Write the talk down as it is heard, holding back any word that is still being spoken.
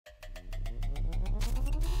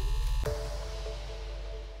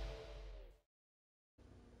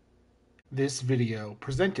This video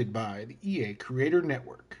presented by the EA Creator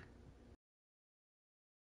Network.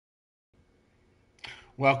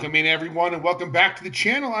 Welcome in everyone and welcome back to the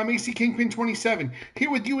channel. I'm AC Kingpin 27 here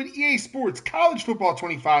with you at EA Sports College Football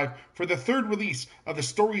 25 for the third release of the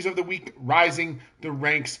Stories of the Week Rising the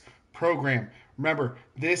Ranks program. Remember,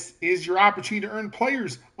 this is your opportunity to earn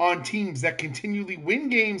players on teams that continually win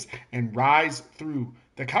games and rise through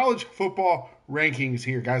the college football rankings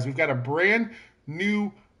here, guys. We've got a brand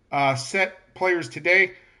new set players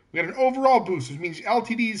today. We got an overall boost, which means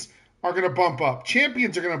LTDs are going to bump up,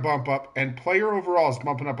 champions are going to bump up, and player overall is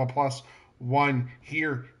bumping up a +1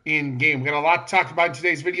 here in game. We got a lot to talk about in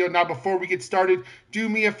today's video. Now, before we get started, do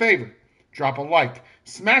me a favor. Drop a like,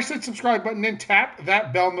 smash that subscribe button, and tap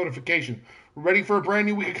that bell notification. We're ready for a brand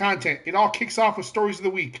new week of content. It all kicks off with Stories of the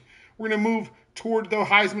Week. We're going to move toward the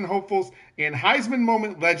Heisman hopefuls and Heisman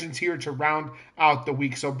moment legends here to round out the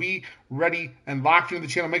week. So be ready and locked into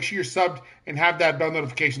the channel. Make sure you're subbed and have that bell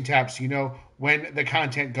notification tap so you know when the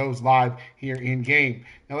content goes live here in game.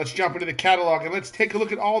 Now let's jump into the catalog and let's take a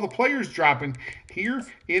look at all the players dropping here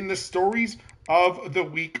in the Stories of the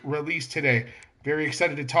Week release today. Very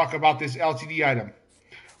excited to talk about this LTD item.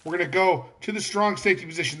 We're going to go to the strong safety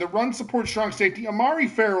position. The run support strong safety, Amare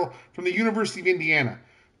Ferrell from the University of Indiana.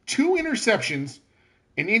 2 interceptions,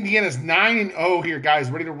 and Indiana's 9-0 here, guys,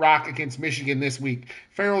 ready to rock against Michigan this week.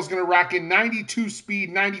 Farrell's going to rock in 92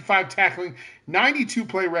 speed, 95 tackling, 92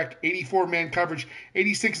 play rec, 84 man coverage,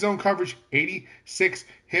 86 zone coverage, 86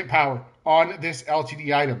 hit power on this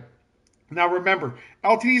LTD item. Now remember,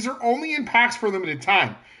 LTDs are only in packs for a limited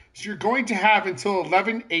time, so you're going to have until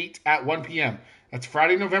 11/8 at 1 p.m. That's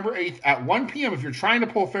Friday, November 8th at 1 p.m. if you're trying to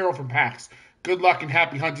pull Ferrell from packs. Good luck and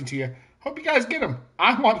happy hunting to you. Hope you guys get him.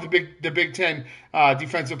 I want the Big Ten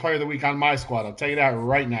Defensive Player of the Week on my squad. I'll tell you that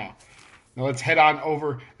right now. Now let's head on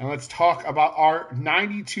over and let's talk about our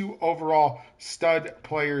 92 overall stud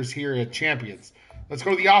players here at Champions. Let's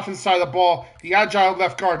go to the offense side of the ball. The agile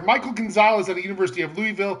left guard, Michael Gonzalez at the University of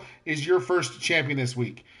Louisville, is your first champion this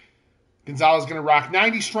week. Gonzalez is going to rock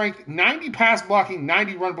 90 strength, 90 pass blocking,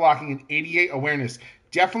 90 run blocking, and 88 awareness.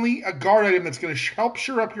 Definitely a guard item that's going to help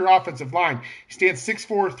shore up your offensive line. He stands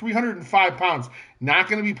 6'4", 305 pounds. Not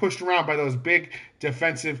going to be pushed around by those big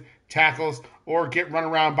defensive tackles or get run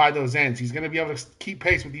around by those ends. He's going to be able to keep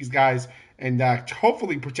pace with these guys and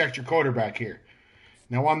hopefully protect your quarterback here.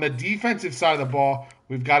 Now on the defensive side of the ball,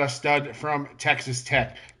 we've got a stud from Texas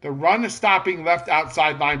Tech. The run-stopping left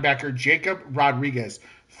outside linebacker, Jacob Rodriguez.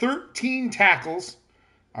 13 tackles,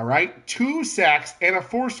 all right, 2 sacks, and a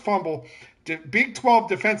forced fumble. Big 12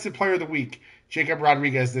 Defensive Player of the Week, Jacob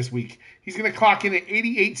Rodriguez this week. He's going to clock in at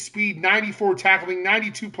 88 speed, 94 tackling,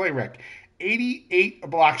 92 play rec, 88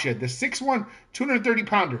 block shed. The 6'1",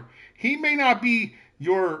 230-pounder. He may not be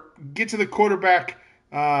your get to the quarterback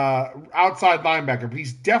outside linebacker, but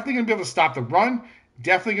he's definitely going to be able to stop the run,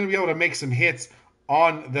 definitely going to be able to make some hits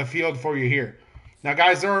on the field for you here. Now,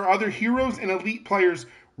 guys, there are other heroes and elite players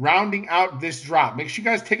rounding out this drop. Make sure you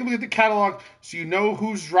guys take a look at the catalog so you know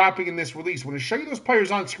who's dropping in this release. I want to show you those players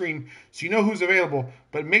on screen so you know who's available,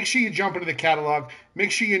 but make sure you jump into the catalog. Make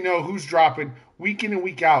sure you know who's dropping week in and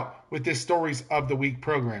week out with this Stories of the Week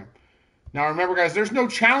program. Now remember, guys, there's no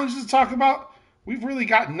challenges to talk about. We've really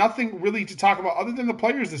got nothing really to talk about other than the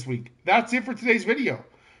players this week. That's it for today's video,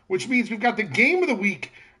 which means we've got the game of the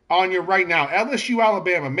week on you right now. LSU,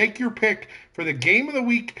 Alabama. Make your pick for the game of the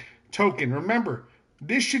week token. Remember,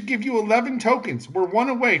 this should give you 11 tokens. We're 1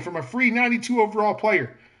 away from a free 92 overall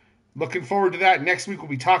player. Looking forward to that. Next week, we'll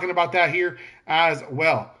be talking about that here as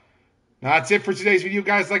well. Now, that's it for today's video,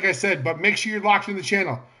 guys, like I said, but make sure you're locked in the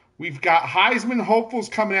channel. We've got Heisman hopefuls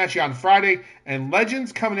coming at you on Friday and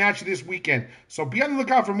legends coming at you this weekend. So be on the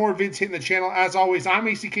lookout for more vids hitting the channel. As always, I'm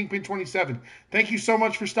AC Kingpin 27. Thank you so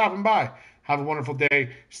much for stopping by. Have a wonderful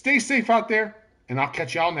day. Stay safe out there, and I'll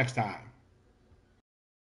catch y'all next time.